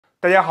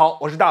大家好，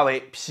我是大伟。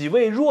脾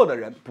胃弱的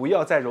人不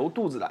要再揉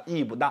肚子了，意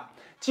义不大。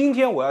今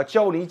天我要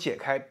教你解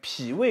开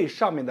脾胃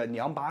上面的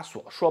2把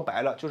锁，说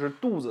白了就是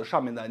肚子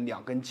上面的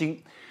2根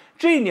筋。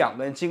这2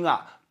根筋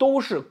啊，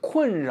都是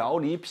困扰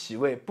你脾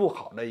胃不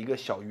好的一个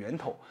小源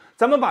头。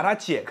咱们把它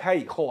解开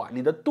以后啊，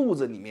你的肚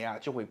子里面啊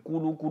就会咕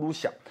噜咕噜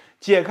响。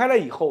解开了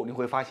以后，你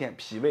会发现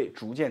脾胃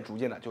逐渐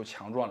的就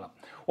强壮了。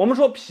我们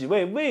说脾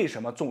胃为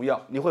什么重要？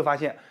你会发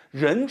现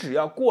人只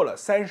要过了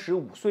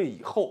35岁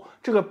以后，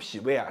这个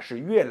脾胃啊是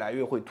越来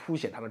越会凸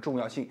显它的重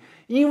要性，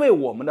因为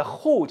我们的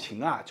后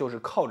勤啊就是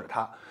靠着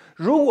它。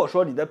如果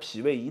说你的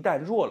脾胃一旦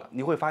弱了，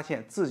你会发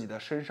现自己的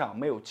身上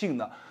没有劲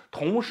了，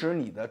同时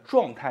你的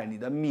状态、你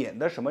的免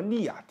的什么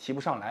力啊提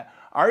不上来，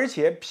而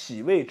且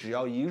脾胃只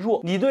要一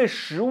弱，你对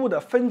食物的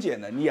分解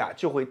能力啊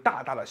就会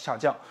大大的下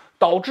降，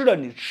导致了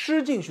你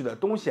吃进去的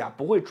东西啊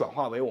不会转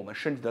化为我们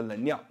身体的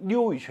能量，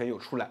溜一圈又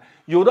出来。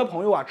有的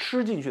朋友啊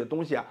吃进去的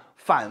东西啊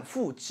反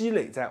复积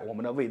累在我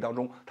们的胃当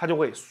中，它就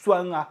会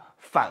酸啊、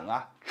反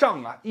啊、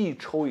胀啊，一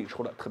抽一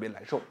抽的，特别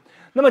难受。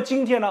那么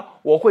今天呢，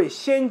我会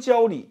先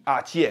教你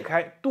解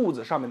开肚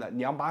子上面的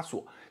2把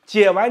锁。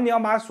解完2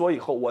把锁以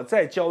后，我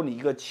再教你一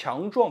个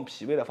强壮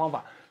脾胃的方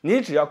法。你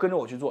只要跟着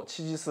我去做7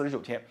期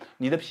49天，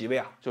你的脾胃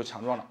啊就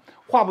强壮了。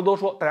话不多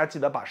说，大家记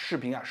得把视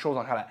频啊收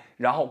藏下来，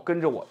然后跟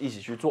着我一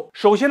起去做。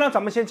首先呢，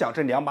咱们先讲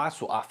这2把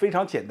锁啊，非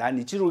常简单，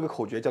你记住一个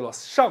口诀，叫做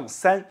上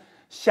3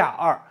下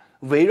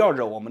2，围绕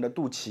着我们的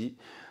肚脐。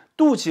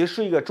肚脐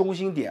是一个中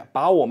心点，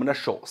把我们的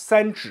手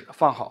3指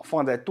放好，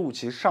放在肚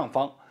脐上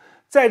方。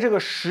在这个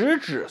食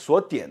指所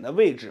点的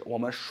位置，我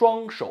们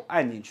双手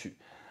按进去，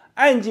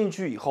按进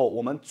去以后，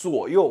我们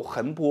左右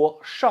横拨，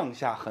上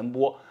下横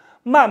拨，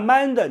慢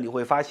慢的你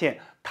会发现，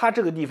它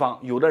这个地方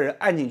有的人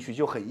按进去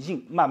就很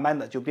硬，慢慢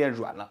的就变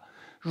软了。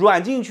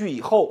软进去以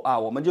后啊，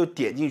我们就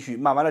点进去，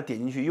慢慢的点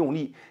进去，用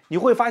力，你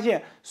会发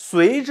现，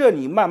随着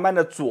你慢慢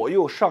的左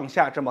右上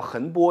下这么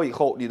横拨以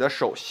后，你的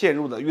手陷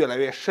入的越来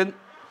越深，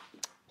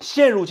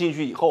陷入进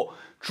去以后，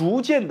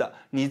逐渐的，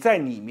你在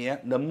里面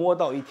能摸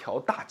到一条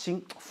大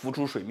筋浮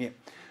出水面。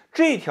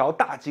这条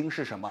大筋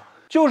是什么？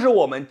就是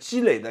我们积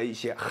累的一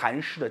些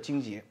寒湿的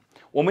筋结。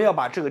我们要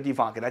把这个地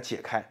方给它解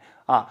开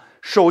啊，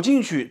手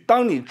进去，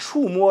当你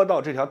触摸到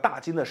这条大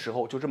筋的时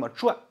候，就这么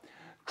转，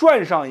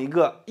转上一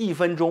个1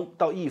分钟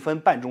到1分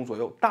半钟左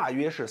右，大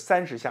约是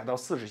30下到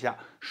40下，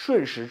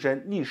顺时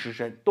针、逆时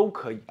针都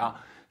可以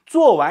啊。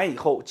做完以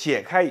后，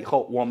解开以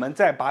后，我们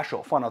再把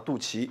手放到肚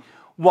脐。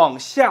往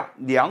下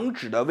2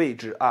指的位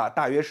置啊，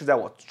大约是在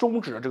我中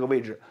指的这个位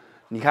置，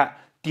你看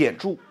点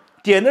住，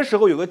点的时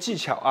候有个技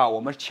巧啊，我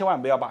们千万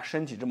不要把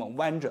身体这么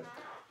弯着，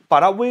把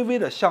它微微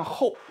的向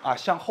后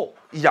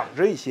仰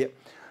着一些，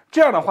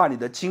这样的话你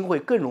的筋会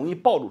更容易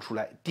暴露出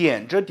来。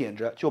点着点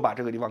着就把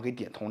这个地方给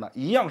点通了，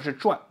一样是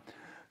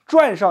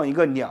转上一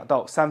个2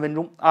到3分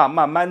钟啊，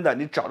慢慢的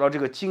你找到这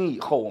个筋以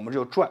后，我们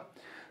就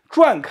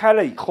转开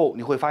了以后，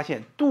你会发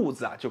现肚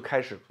子啊就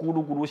开始咕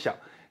噜咕噜响。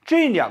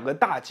这2个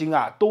大筋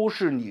啊，都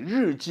是你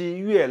日积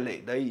月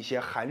累的一些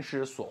寒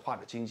湿所化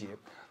的筋结，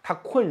它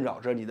困扰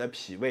着你的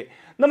脾胃。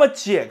那么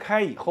解开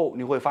以后，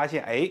你会发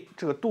现，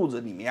这个肚子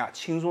里面啊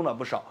轻松了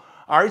不少，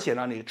而且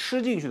呢，你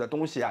吃进去的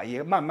东西啊，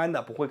也慢慢的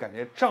不会感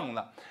觉胀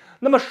了。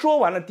那么说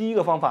完了第一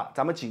个方法，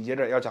咱们紧接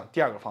着要讲第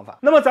2个方法。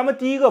那么咱们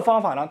第一个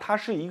方法呢，它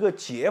是一个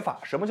解法。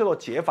什么叫做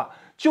解法？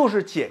就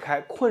是解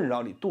开困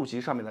扰你肚脐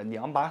上面的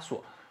2把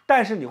锁。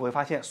但是你会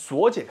发现，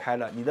锁解开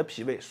了，你的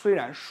脾胃虽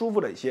然舒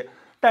服了一些，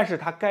但是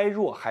它该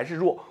弱还是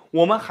弱，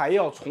我们还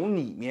要从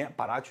里面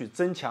把它去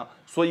增强，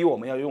所以我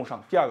们要用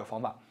上第2个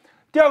方法。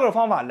第2个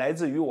方法来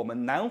自于我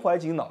们南怀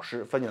瑾老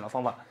师分享的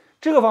方法，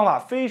这个方法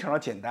非常的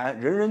简单，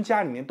人人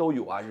家里面都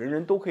有啊，人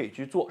人都可以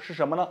去做。是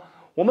什么呢？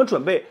我们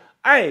准备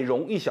艾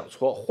绒1小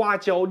撮，花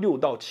椒6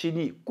到7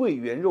粒，桂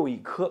圆肉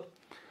1颗，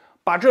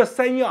把这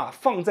3样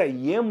放在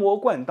研磨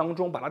罐当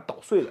中，把它捣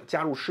碎了，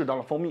加入适当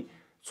的蜂蜜，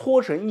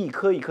搓成1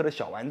颗1颗的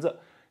小丸子。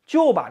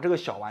就把这个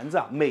小丸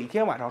子每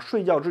天晚上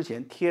睡觉之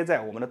前贴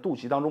在我们的肚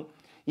脐当中，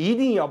一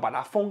定要把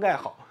它封盖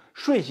好，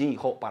睡醒以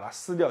后把它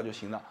撕掉就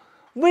行了。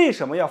为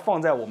什么要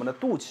放在我们的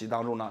肚脐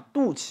当中呢？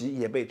肚脐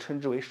也被称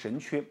之为神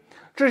阙，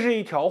这是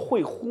一条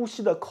会呼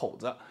吸的口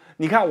子。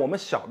你看我们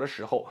小的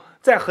时候，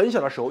在很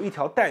小的时候，一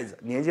条带子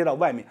连接到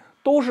外面，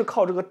都是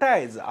靠这个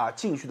带子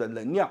进去的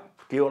能量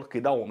给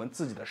到我们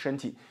自己的身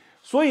体，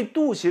所以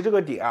肚脐这个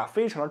点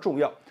非常的重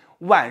要，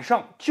晚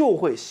上就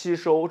会吸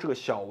收这个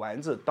小丸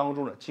子当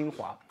中的精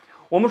华。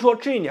我们说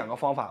这2个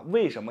方法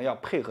为什么要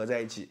配合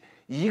在一起？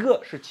一个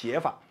是解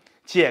法，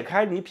解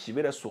开你脾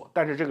胃的锁，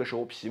但是这个时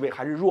候脾胃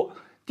还是弱。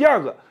第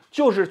2个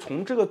就是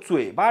从这个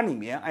嘴巴里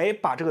面，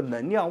把这个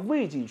能量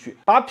喂进去，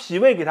把脾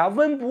胃给它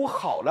温补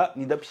好了，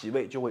你的脾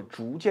胃就会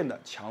逐渐的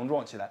强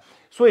壮起来。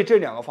所以这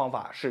2个方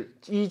法是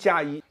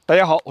1+1。大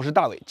家好，我是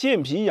大伟。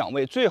健脾养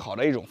胃最好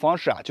的一种方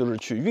式啊，就是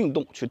去运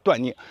动、去锻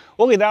炼。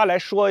我给大家来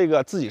说一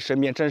个自己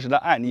身边真实的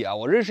案例啊，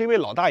我认识一位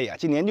老大爷啊，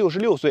今年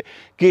66岁，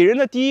给人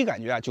的第一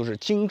感觉啊就是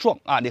精壮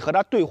啊，你和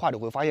他对话你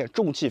会发现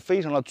重气非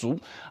常的足，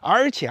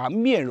而且啊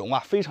面容啊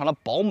非常的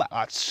饱满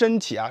啊，身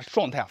体啊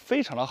状态啊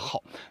非常的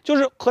好。就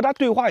是和他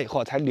对话以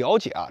后才了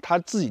解啊，他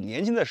自己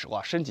年轻的时候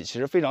啊身体其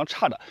实非常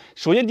差的。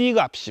首先第一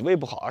个啊脾胃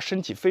不好啊，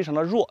身体非常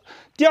的弱。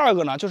第二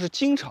个呢就是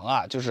经常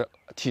啊就是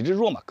体质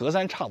弱嘛，隔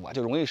三差五啊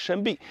就容易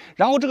生病。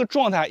然后这个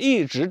状态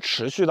一直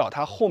持续到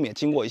他后面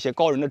经过一些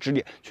高人的指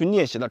点去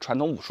练习了传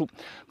统武术。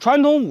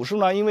传统武术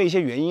呢因为一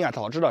些原因啊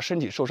导致了身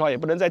体受伤，也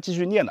不能再继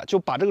续练了，就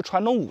把这个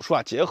传统武术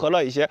啊结合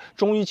了一些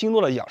中医经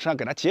络的养生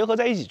给它结合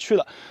在一起去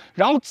了。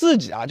然后自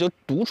己啊就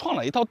独创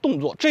了一套动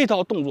作，这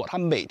套动作他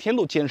每天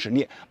都坚持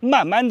练，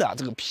慢慢的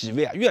这个脾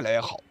胃啊越来越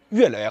好。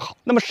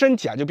那么身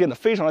体啊就变得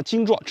非常的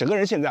精壮，整个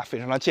人现在非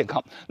常的健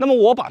康。那么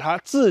我把他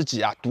自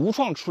己啊独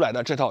创出来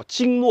的这套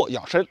经络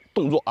养生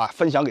动作啊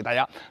分享给大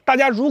家。大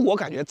家如果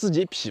感觉自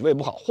己脾胃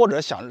不好，或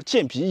者想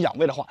健脾养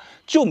胃的话，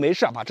就没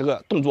事啊把这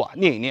个动作啊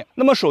练一练。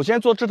那么首先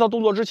做这套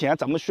动作之前，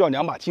咱们需要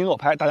2把经络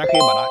拍，大家可以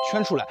把它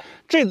圈出来。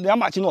这2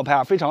把经络拍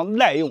啊非常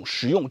耐用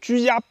实用，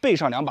居家备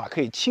上2把，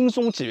可以轻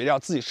松解决掉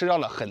自己身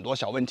上的很多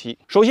小问题。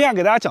首先啊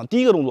给大家讲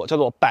第一个动作，叫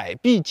做百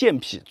臂健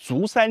脾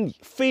足三里，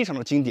非常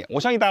的经典。我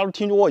相信大家都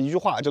听说过一句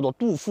话，叫做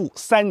肚腹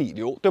3里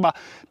留，对吧？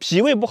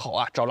脾胃不好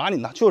啊，找哪里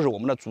呢？就是我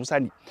们的足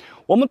三里。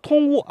我们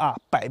通过啊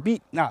摆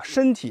臂啊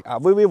身体啊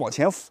微微往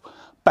前俯，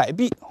摆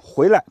臂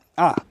回来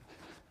啊，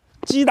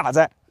击打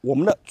在我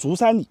们的足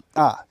三里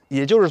啊，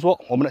也就是说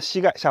我们的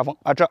膝盖下方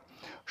啊，这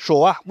手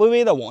啊微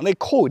微的往内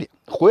扣一点，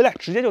回来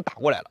直接就打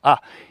过来了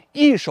啊。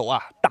一手啊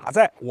打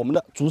在我们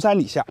的足三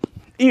里下，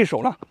一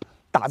手呢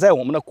打在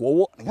我们的腘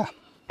窝，你看。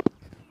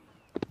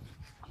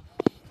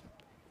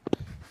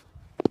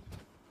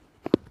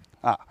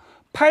啊，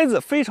拍子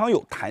非常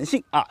有弹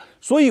性啊，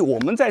所以我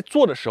们在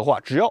做的时候啊，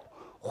只要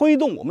挥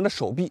动我们的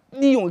手臂，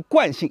利用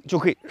惯性就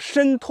可以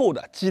渗透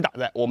的击打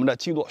在我们的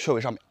经络穴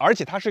位上面，而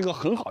且它是一个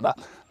很好的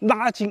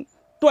拉筋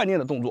锻炼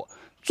的动作。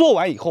做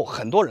完以后，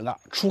很多人啊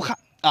出汗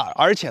啊，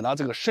而且呢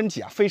这个身体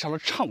啊非常的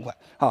畅快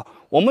啊。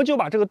我们就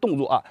把这个动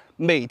作啊，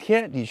每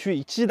天你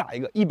去击打一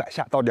个100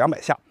下到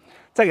200下，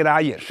再给大家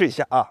演示一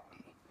下啊。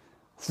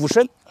俯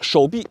身，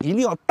手臂一定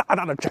要大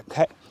大的展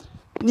开，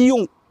利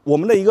用我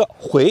们的一个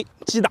回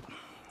击打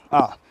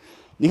啊，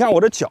你看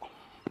我的脚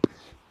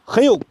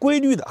很有规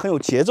律的，很有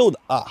节奏的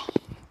啊，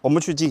我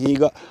们去进行一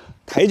个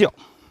抬脚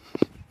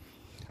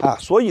啊，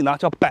所以呢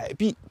叫百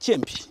臂健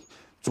脾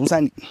足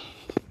三里，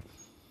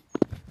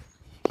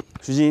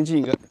去进行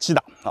一个击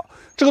打啊。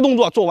这个动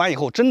作做完以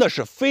后真的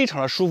是非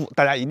常的舒服，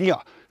大家一定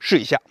要试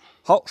一下。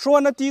好，说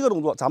完了第一个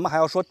动作，咱们还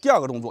要说第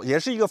2个动作，也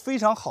是一个非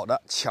常好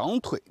的强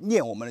腿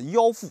练我们的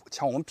腰腹、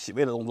强我们脾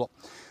胃的动作。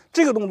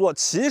这个动作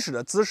起始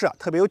的姿势啊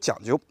特别有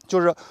讲究，就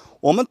是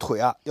我们腿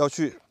啊要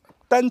去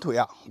单腿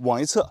啊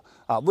往一侧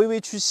啊微微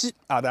屈膝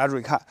啊，大家注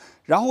意看。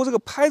然后这个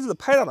拍子的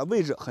拍打的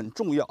位置很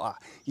重要啊，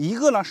一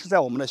个呢是在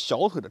我们的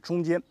小腿的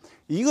中间，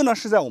一个呢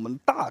是在我们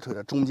大腿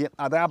的中间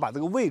啊，大家把这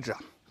个位置啊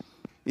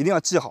一定要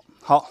记好。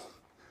好，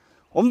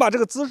我们把这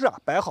个姿势啊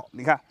摆好，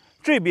你看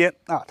这边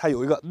啊它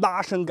有一个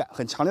拉伸感，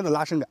很强烈的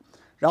拉伸感，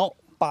然后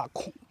把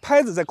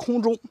拍子在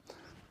空中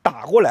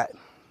打过来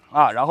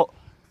啊，然后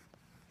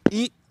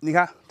你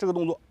看这个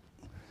动作，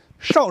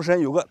上身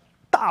有个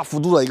大幅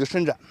度的一个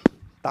伸展，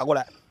打过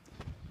来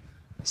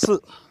，4，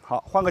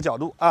好，换个角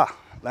度啊，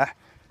来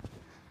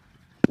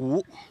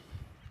，5、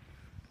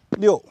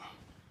6、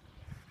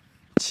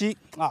7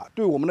啊，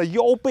对我们的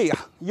腰背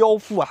啊、腰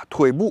腹啊、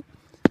腿部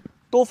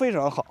都非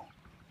常好。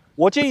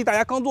我建议大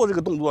家刚做这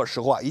个动作的时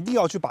候啊，一定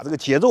要去把这个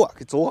节奏啊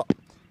给走好。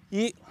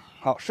1，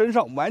好，身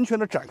上完全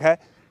的展开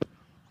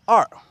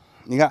；2，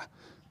你看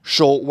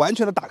手完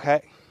全的打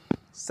开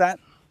；3、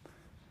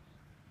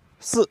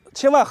4，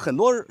千万很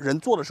多人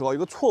做的时候，有一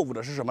个错误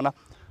的是什么呢？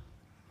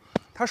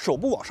他手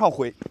部往上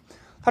挥，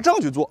他这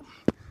样去做，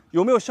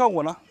有没有效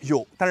果呢？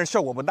有，但是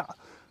效果不大。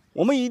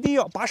我们一定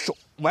要把手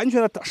完全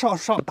的向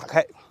上打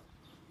开。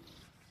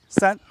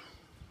3、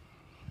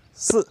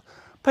4，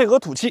配合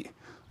吐气，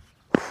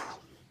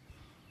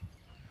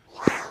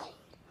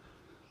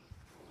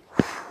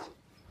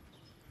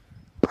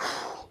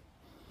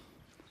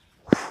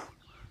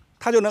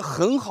它就能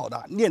很好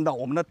的练到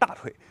我们的大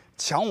腿，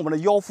强我们的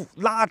腰腹，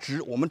拉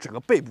直我们整个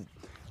背部。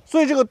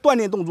所以这个锻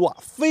炼动作啊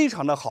非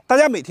常的好，大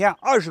家每天啊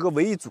20个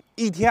为一组，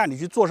一天啊你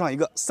去做上一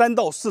个3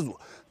到4组，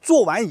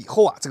做完以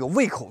后啊这个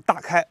胃口大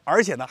开，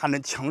而且呢还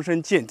能强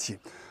身健体。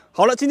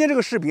好了，今天这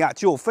个视频啊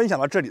就分享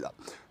到这里了。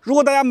如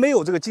果大家没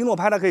有这个经络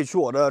拍呢，可以去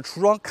我的橱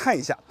窗看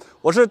一下。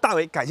我是大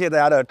伟，感谢大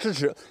家的支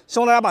持，希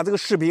望大家把这个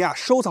视频啊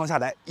收藏下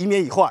来，以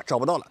免以后啊找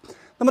不到了。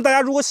那么大家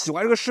如果喜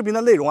欢这个视频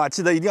的内容啊，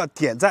记得一定要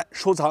点赞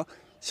收藏，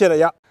谢谢大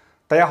家。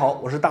大家好，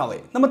我是大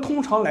伟。那么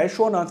通常来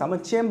说呢，咱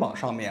们肩膀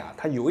上面啊，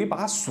它有一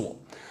把锁，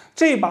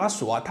这把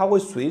锁啊，它会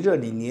随着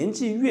你年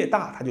纪越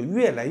大，它就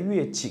越来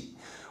越紧。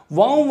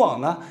往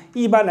往呢，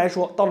一般来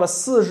说，到了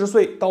40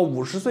岁到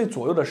50岁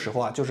左右的时候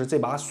啊，就是这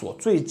把锁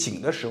最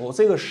紧的时候。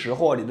这个时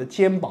候，你的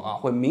肩膀啊，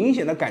会明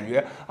显的感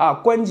觉啊，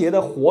关节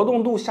的活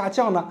动度下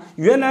降呢，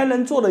原来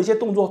能做的一些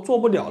动作做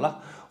不了了，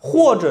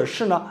或者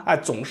是呢，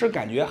总是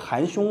感觉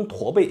含胸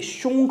驼背，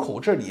胸口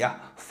这里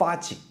啊发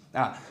紧。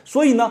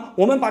所以呢，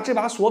我们把这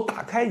把锁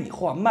打开以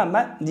后啊，慢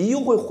慢你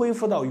又会恢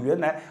复到原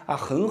来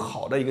很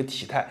好的一个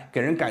体态，给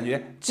人感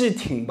觉既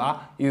挺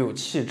拔又有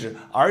气质，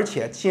而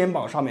且肩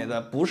膀上面的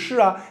不适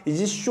啊，以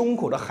及胸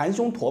口的含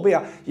胸驼背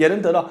啊，也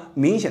能得到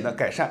明显的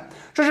改善。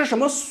这是什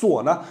么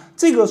锁呢？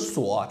这个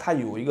锁啊，它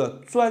有一个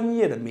专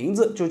业的名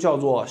字，就叫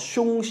做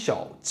胸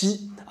小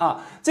肌。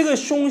这个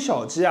胸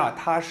小肌啊，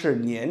它是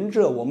连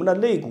着我们的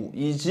肋骨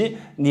以及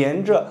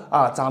连着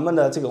咱们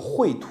的这个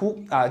喙突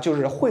就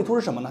是喙突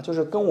是什么呢？就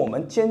是跟我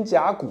们肩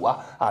胛骨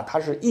它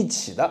是一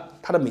起的，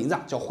它的名字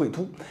叫喙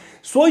突。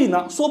所以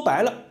呢，说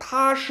白了，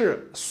它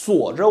是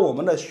锁着我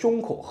们的胸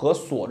口和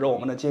锁着我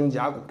们的肩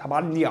胛骨，它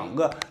把两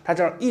个它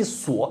这样一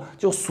锁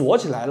就锁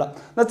起来了。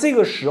那这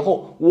个时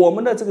候，我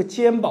们的这个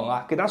肩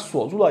膀给它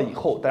锁住了以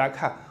后，大家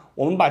看，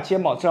我们把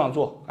肩膀这样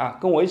做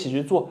跟我一起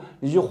去做，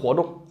你去活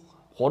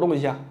动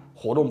一下，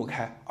活动不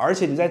开，而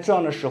且你在这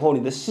样的时候，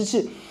你的吸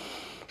气，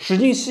使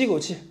劲吸一口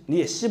气，你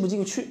也吸不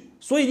进去。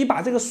所以你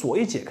把这个锁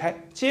一解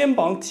开，肩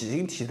膀体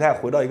型体态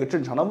回到一个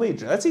正常的位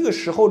置，这个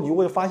时候你就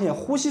会发现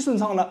呼吸顺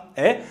畅了，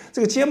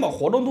这个肩膀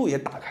活动度也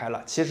打开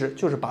了，其实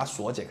就是把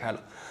锁解开了。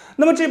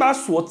那么这把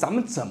锁咱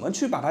们怎么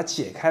去把它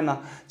解开呢？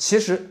其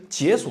实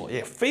解锁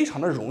也非常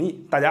的容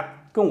易，大家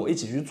跟我一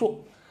起去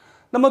做。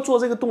那么做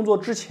这个动作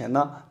之前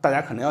呢，大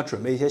家可能要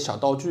准备一些小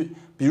道具，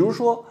比如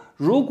说，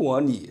如果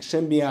你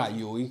身边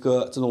有一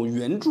个这种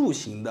圆柱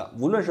形的，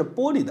无论是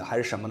玻璃的还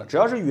是什么的，只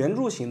要是圆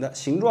柱形的，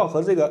形状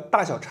和这个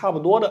大小差不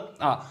多的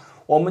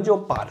我们就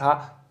把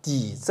它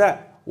抵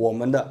在我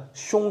们的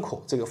胸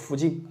口这个附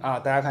近大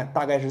家看，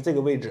大概是这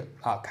个位置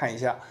看一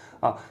下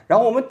然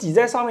后我们抵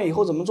在上面以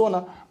后怎么做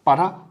呢？把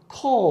它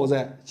靠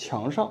在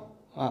墙上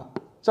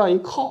这样一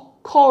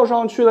靠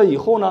上去了以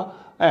后呢，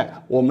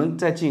我们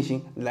再进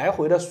行来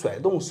回的甩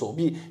动手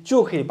臂，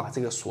就可以把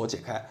这个锁解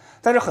开。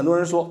但是很多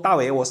人说，大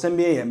伟，我身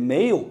边也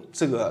没有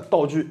这个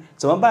道具，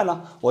怎么办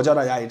呢？我教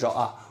大家一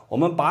招我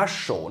们把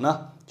手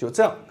呢就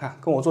这样看，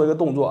跟我做一个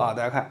动作大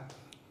家看，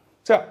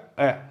这样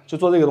就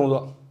做这个动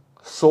作，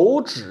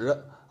手指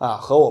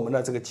和我们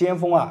的这个肩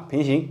峰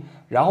平行，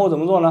然后怎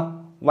么做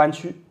呢？弯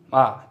曲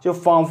就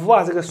仿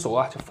佛这个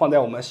手就放在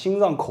我们心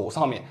脏口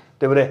上面，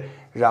对不对？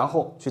然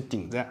后去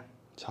顶在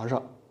墙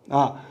上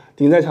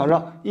顶在墙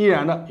上，依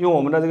然的用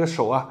我们的这个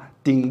手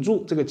顶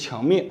住这个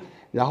墙面，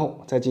然后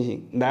再进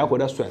行来回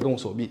的甩动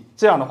手臂，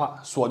这样的话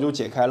锁就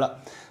解开了。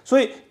所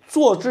以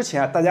做之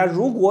前大家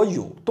如果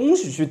有东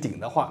西去顶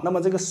的话，那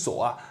么这个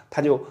手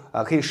它就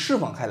可以释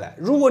放开来。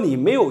如果你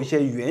没有一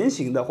些圆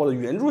形的或者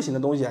圆柱形的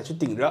东西去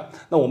顶着，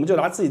那我们就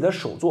拿自己的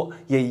手做，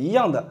也一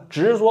样的，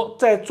只是说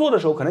在做的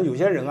时候，可能有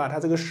些人他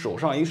这个手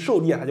上一受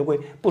力他就会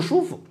不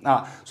舒服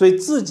所以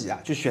自己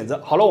去选择。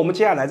好了，我们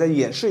接下来再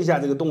演示一下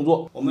这个动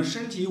作，我们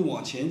身体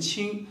往前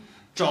倾。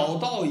找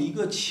到一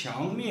个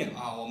墙面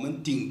我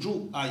们顶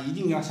住一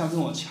定要像这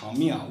种墙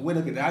面为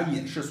了给大家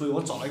演示，所以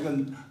我找了一个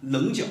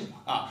棱角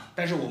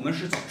但是我们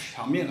是找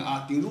墙面的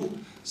顶住，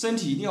身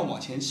体一定要往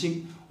前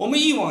倾。我们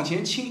一往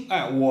前倾，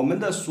我们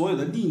的所有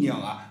的力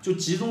量就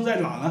集中在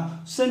哪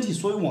呢？身体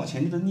所有往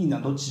前的力量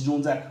都集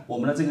中在我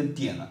们的这个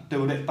点了，对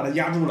不对？把它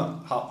压住了。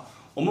好，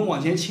我们往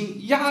前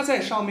倾，压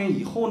在上面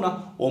以后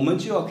呢，我们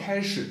就要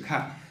开始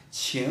看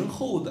前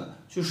后的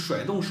去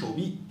甩动手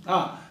臂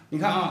你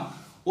看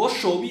我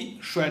手臂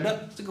甩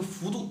的这个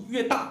幅度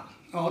越大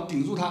我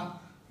顶住它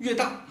越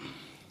大，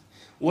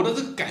我的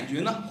这个感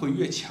觉呢会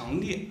越强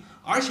烈，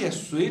而且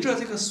随着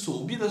这个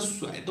手臂的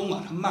甩动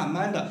它慢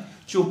慢的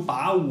就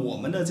把我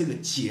们的这个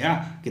结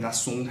给它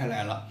松开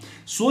来了。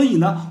所以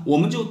呢，我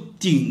们就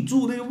顶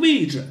住这个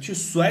位置去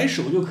甩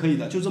手就可以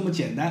了，就这么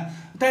简单。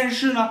但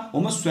是呢，我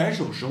们甩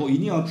手时候一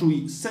定要注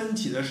意身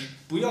体的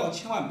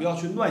千万不要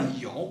去乱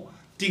摇，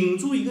顶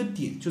住一个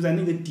点，就在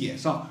那个点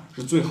上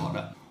是最好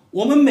的。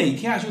我们每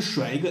天去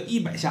甩一个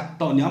100下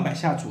到200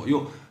下左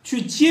右，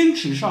去坚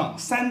持上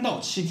3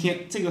到7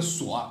天，这个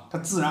锁它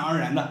自然而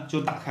然的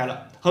就打开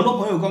了。很多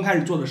朋友刚开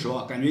始做的时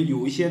候感觉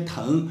有一些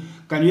疼，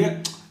感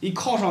觉一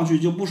靠上去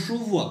就不舒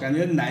服，感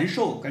觉难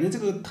受，感觉这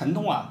个疼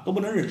痛都不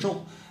能忍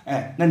受。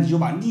那你就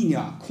把力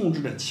量控制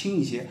的轻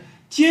一些，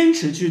坚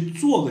持去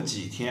做个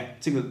几天，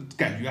这个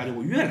感觉就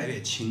会越来越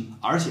轻，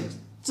而且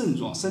症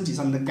状身体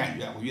上面的感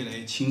觉会越来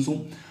越轻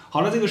松。好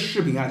了，这个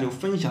视频就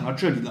分享到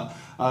这里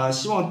了，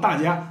希望大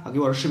家给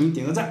我的视频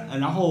点个赞，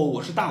然后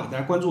我是大伟，大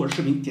家关注我的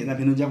视频，点赞、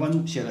评论、加关注，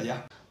谢谢大家。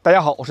大家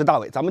好，我是大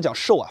伟。咱们讲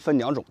瘦分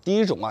2种，第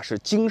一种是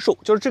精瘦，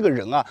就是这个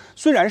人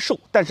虽然瘦，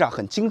但是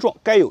很精壮，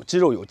该有肌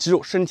肉有肌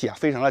肉，身体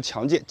非常的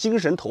强健，精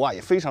神头也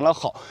非常的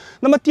好。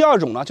那么第二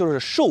种呢，就是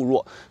瘦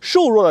弱。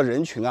瘦弱的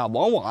人群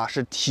往往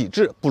是体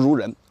质不如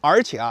人，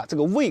而且啊，这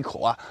个胃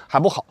口啊还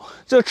不好，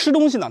这吃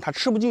东西呢他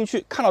吃不进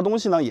去，看到东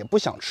西呢也不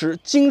想吃，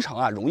经常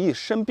啊容易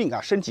生病啊，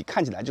身体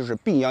看起来就是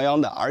病殃殃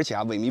的，而且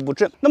啊萎靡不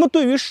振。那么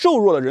对于瘦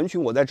弱的人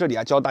群，我在这里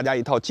啊教大家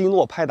一套经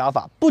络拍打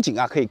法，不仅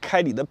啊可以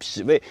开你的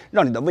脾胃，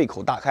让你的胃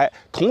口大开，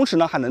同时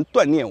呢还能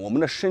锻炼我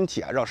们的身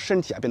体啊，让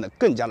身体啊变得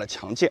更加的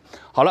强健。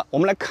好了，我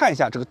们来看一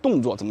下这个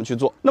动作怎么去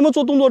做。那么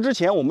做动作之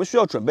前，我们需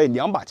要准备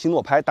2把经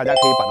络拍，大家可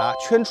以把它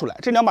圈出来。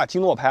这2把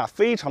经络拍啊，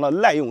非常的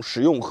耐用、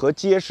实用和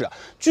结实，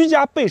居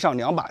家备上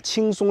2把，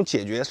轻松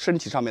解决身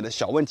体上面的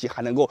小问题，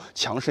还能够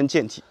强身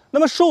健体。那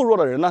么瘦弱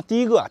的人呢，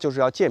第一个啊就是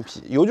要健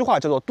脾。有句话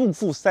叫做“肚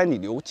腹3里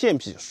流”，健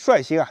脾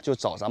率先啊就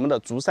找咱们的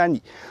足3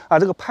里啊。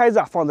这个拍子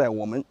啊放在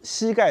我们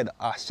膝盖的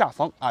下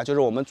方啊，就是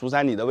我们足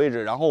3里的位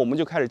置，然后我们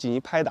就开始进行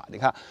拍打。你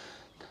看，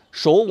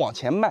手往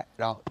前迈，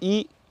然后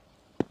1、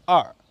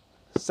2、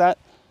3、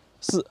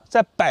4，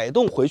在摆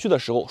动回去的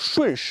时候，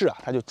顺势啊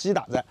它就击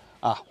打在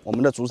我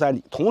们的足3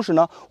里。同时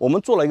呢，我们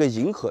做了一个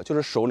迎合，就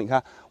是手你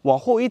看往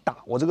后一打，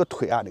我这个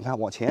腿啊，你看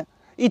往前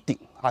一顶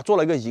做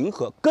了一个迎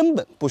合，根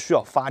本不需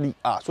要发力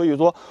所以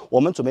说我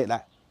们准备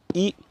来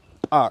1、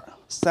2、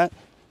3、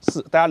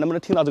4，大家能不能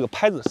听到这个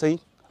拍子的声音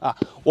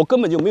我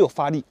根本就没有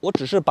发力，我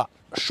只是把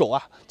手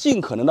尽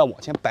可能的往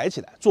前摆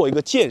起来，做一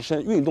个健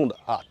身运动的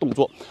动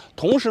作。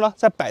同时呢，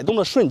在摆动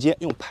的瞬间，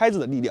用拍子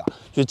的力量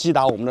去击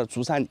打我们的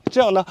足3里，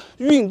这样呢，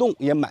运动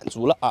也满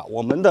足了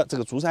我们的这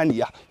个足3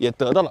里也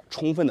得到了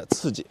充分的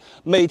刺激。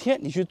每天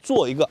你去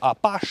做一个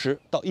80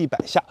到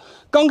100下。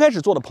刚开始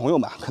做的朋友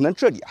们，可能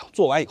这里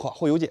做完以后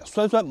会有点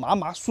酸酸麻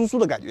麻酥酥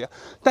的感觉，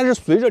但是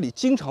随着你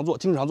经常做，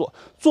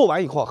做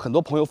完以后，很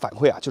多朋友反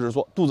馈就是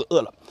说肚子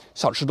饿了，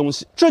想吃东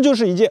西，这就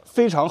是一件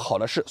非常好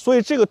的事。所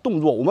以这个动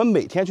作我们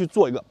每天去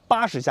做一个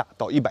80下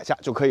到100下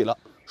就可以了。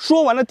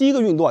说完了第一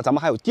个运动咱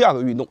们还有第2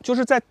个运动，就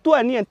是在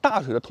锻炼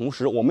大腿的同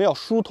时，我们要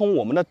疏通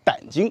我们的胆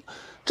经。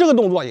这个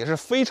动作也是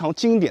非常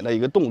经典的一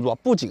个动作，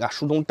不仅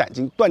疏通胆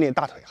经，锻炼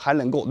大腿，还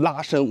能够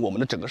拉伸我们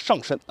的整个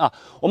上身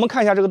我们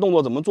看一下这个动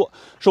作怎么做。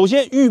首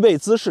先预备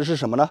姿势是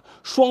什么呢？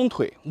双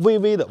腿微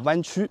微的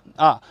弯曲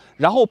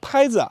然后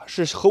拍子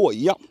是和我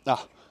一样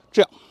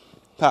这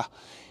样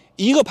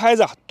一个拍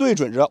子对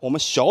准着我们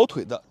小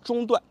腿的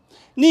中段，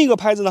另一个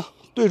拍子呢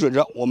对准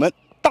着我们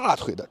大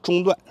腿的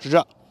中段，是这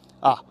样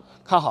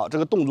看好这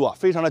个动作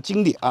非常的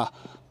经典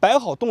摆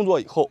好动作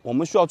以后，我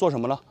们需要做什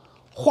么呢？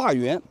画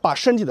圆，把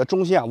身体的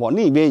中心往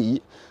另一边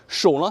移，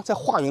手呢在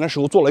画圆的时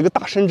候做了一个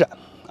大伸展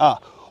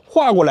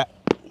画过来，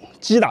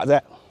击打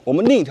在我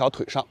们另一条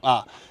腿上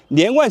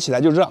连贯起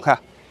来就这样看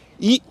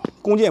：1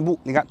弓箭步，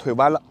你看腿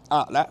弯了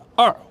来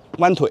2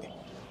弯腿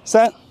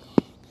，3、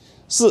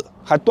4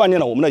还锻炼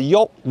了我们的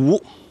腰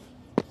，5、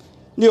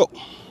6、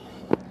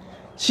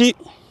7、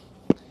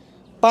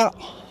8、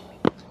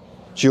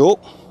9、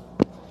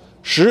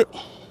10、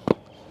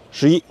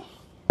11、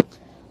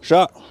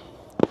12。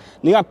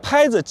你看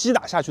拍子击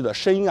打下去的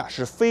声音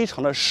是非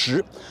常的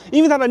实，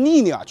因为它的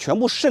力量全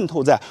部渗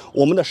透在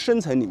我们的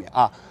深层里面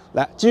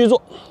来，继续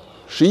做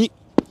，11，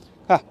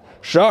看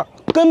12，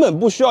根本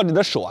不需要你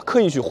的手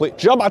刻意去挥，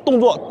只要把动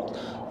作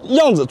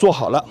样子做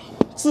好了，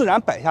自然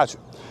摆下去，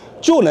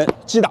就能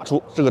击打出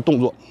这个动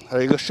作还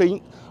有一个声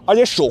音。而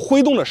且手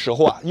挥动的时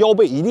候腰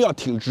背一定要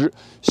挺直，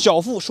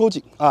小腹收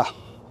紧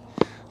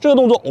这个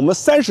动作我们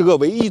30个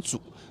为一组。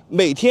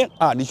每天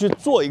你去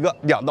做一个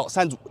2到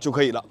3组就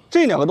可以了。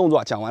这2个动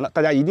作讲完了，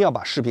大家一定要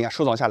把视频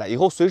收藏下来，以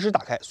后随时打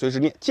开，随时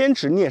练。坚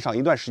持练上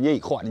一段时间以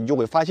后你就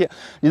会发现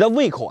你的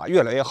胃口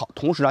越来越好，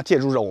同时呢，借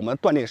助着我们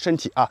锻炼身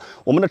体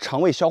我们的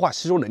肠胃消化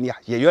吸收能力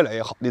也越来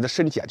越好，你的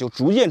身体就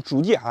逐渐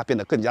变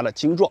得更加的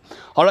精壮。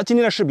好了，今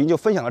天的视频就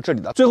分享到这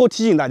里了。最后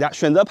提醒大家，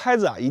选择拍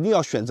子一定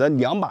要选择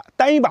2把，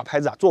单一把拍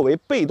子作为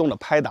被动的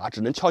拍打，只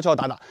能敲敲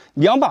打打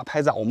；2把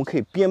拍子我们可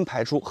以编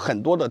排出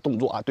很多的动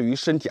作对于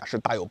身体是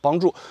大有帮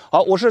助。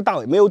好，我是大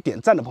伟，没有点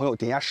赞的朋友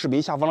点一下视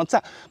频下方的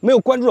赞，没有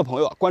关注的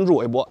朋友关注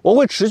我一波，我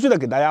会持续的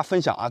给大家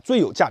分享最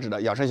有价值的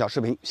养生小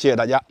视频，谢谢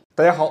大家。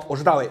大家好，我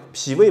是大伟。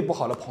脾胃不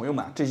好的朋友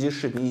们，这期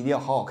视频一定要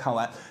好好看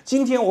完。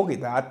今天我给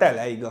大家带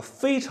来一个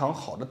非常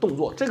好的动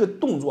作，这个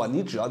动作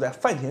你只要在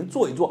饭前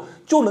做一做，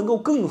就能够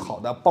更好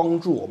的帮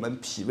助我们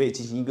脾胃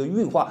进行一个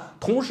运化，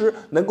同时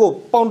能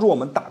够帮助我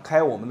们打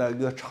开我们的一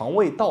个肠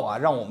胃道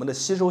让我们的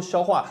吸收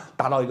消化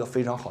达到一个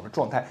非常好的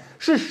状态。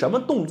是什么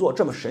动作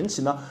这么神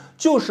奇呢？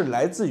就是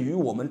来自于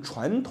我们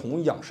传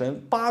统养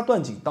生8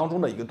段锦当中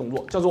的一个动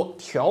作，叫做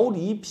调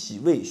理脾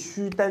胃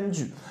虚单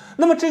举。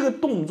那么这个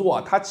动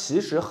作它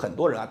其实很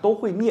多人都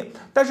会练，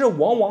但是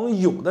往往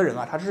有的人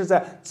他是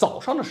在早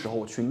上的时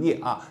候去练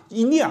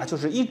一练就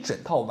是一整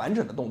套完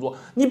整的动作。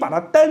你把它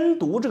单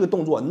独这个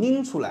动作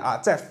拎出来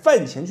在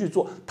饭前去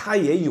做，它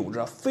也有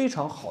着非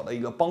常好的一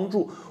个帮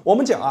助。我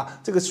们讲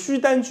这个虚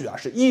单举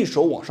是一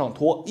手往上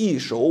托，一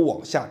手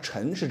往下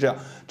沉，是这样。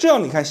这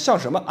样你看像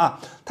什么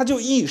它就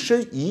一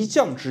升一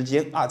降之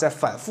间在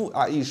反复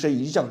一升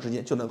一降之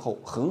间就能够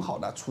很好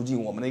的促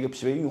进我们的一个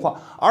脾胃运化，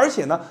而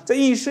且呢在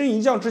一升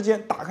一降之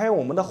间打开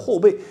我们的后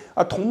背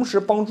同同时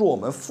帮助我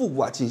们腹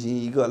部进行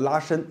一个拉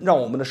伸，让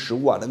我们的食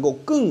物能够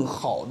更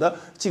好的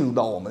进入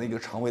到我们的一个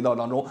肠胃道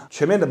当中，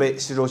全面的被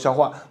吸收消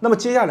化。那么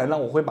接下来呢，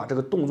我会把这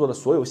个动作的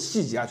所有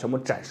细节全部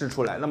展示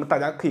出来，那么大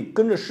家可以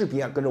跟着视频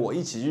跟着我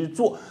一起去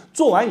做，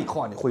做完以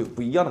后你会有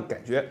不一样的感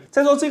觉。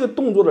在做这个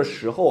动作的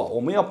时候我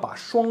们要把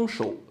双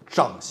手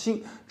掌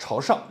心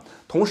朝上，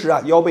同时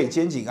腰背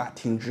肩颈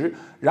挺直，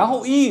然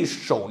后一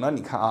手呢，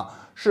你看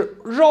是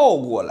绕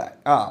过来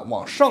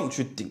往上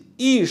去顶，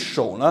一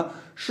手呢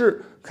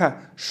是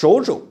看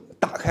手肘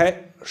打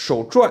开，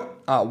手转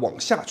往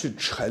下去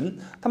沉，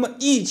它们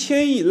一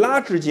牵一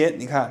拉之间，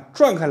你看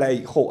转开来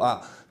以后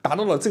达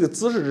到了这个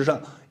姿势之上，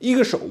一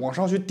个手往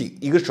上去顶，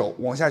一个手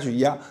往下去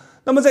压。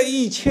那么在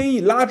一牵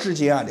一拉之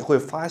间你会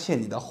发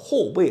现你的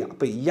后背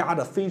被压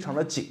得非常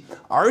的紧，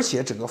而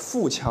且整个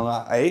腹腔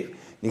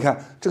你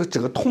看这个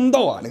整个通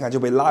道你看就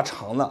被拉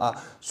长了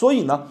所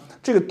以呢，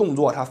这个动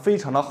作它非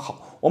常的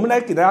好。我们来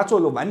给大家做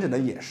一个完整的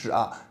演示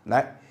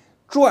来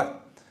转，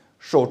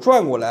手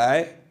转过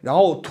来，然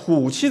后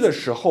吐气的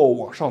时候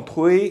往上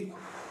推。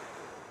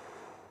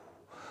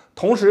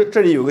同时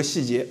这里有个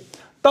细节，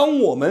当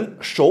我们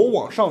手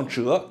往上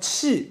折，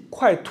气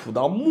快吐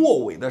到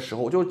末尾的时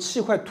候，就是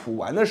气快吐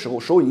完的时候，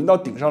手已经到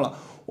顶上了，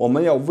我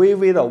们要微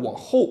微的往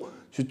后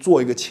去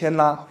做一个牵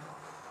拉。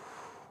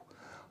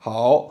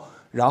好，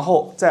然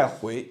后再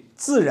回，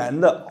自然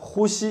的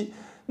呼吸。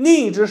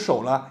另一只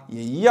手呢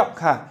也一样，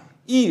看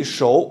一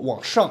手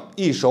往上，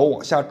一手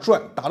往下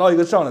转，达到一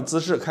个这样的姿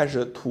势，开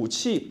始吐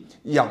气，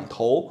仰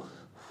头。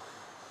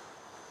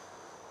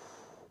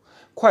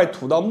快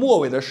吐到末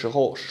尾的时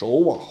候，手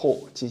往后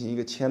进行一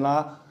个牵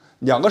拉，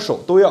两个手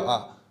都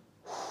要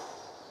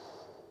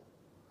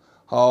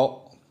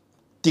好，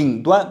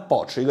顶端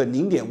保持一个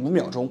0.5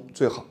秒钟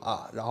最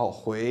好然后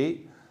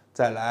回，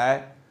再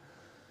来。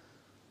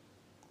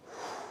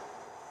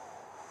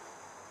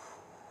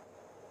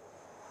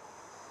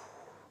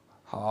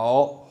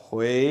好，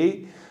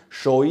回，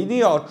手一定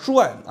要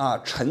转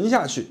沉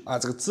下去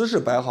这个姿势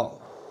摆好，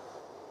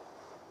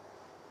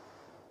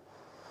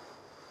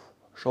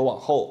手往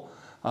后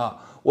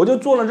我就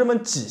做了这么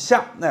几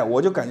下，我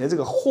就感觉这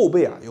个后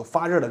背有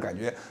发热的感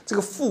觉，这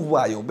个腹部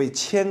有被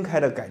牵开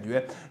的感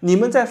觉。你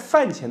们在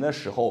饭前的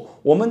时候，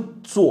我们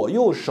左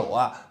右手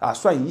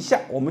算1下，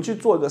我们去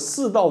做个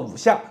4到5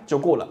下就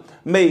够了。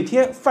每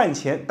天饭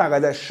前大概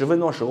在10分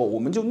钟的时候，我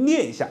们就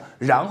练一下，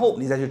然后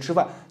你再去吃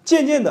饭。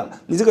渐渐的，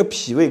你这个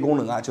脾胃功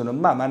能就能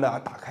慢慢的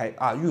打开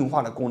运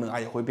化的功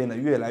能也会变得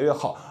越来越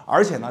好。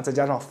而且呢，再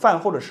加上饭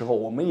后的时候，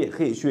我们也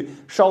可以去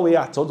稍微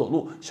走走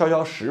路，消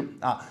消食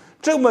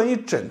这么一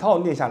整套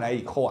练下来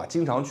以后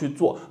经常去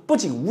做，不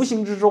仅无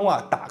形之中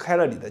打开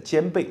了你的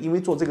肩背，因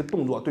为做这个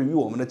动作对于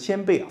我们的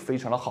肩背非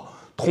常的好，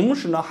同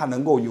时呢还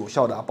能够有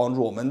效的帮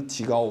助我们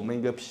提高我们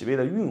一个脾胃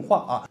的运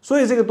化所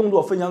以这个动作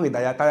分享给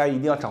大家，大家一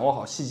定要掌握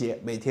好细节，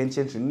每天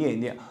坚持练一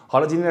练。好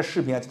了，今天的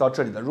视频就到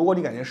这里了。如果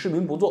你感觉视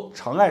频不错，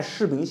长按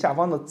视频下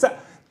方的赞，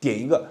点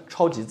一个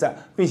超级赞，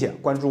并且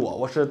关注我，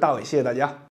我是大伟，谢谢大家。